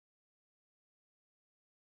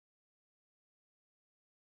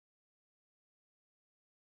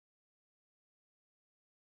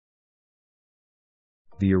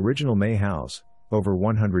The original May house, over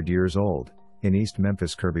 100 years old, in East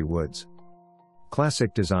Memphis Kirby Woods.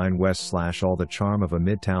 Classic design west/all the charm of a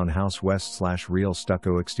Midtown house west/real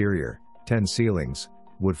stucco exterior, 10 ceilings,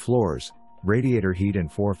 wood floors, radiator heat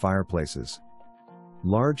and 4 fireplaces.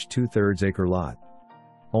 Large 2/3 acre lot.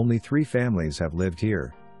 Only 3 families have lived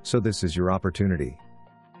here, so this is your opportunity.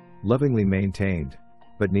 Lovingly maintained,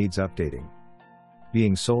 but needs updating.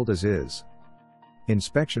 Being sold as is.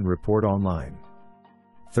 Inspection report online.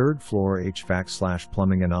 3rd floor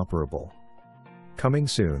HVAC/plumbing inoperable. Coming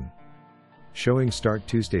soon. Showing start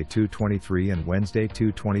Tuesday 2/23 and Wednesday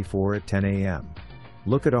 2/24 at 10 a.m.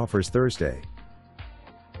 Look at offers Thursday.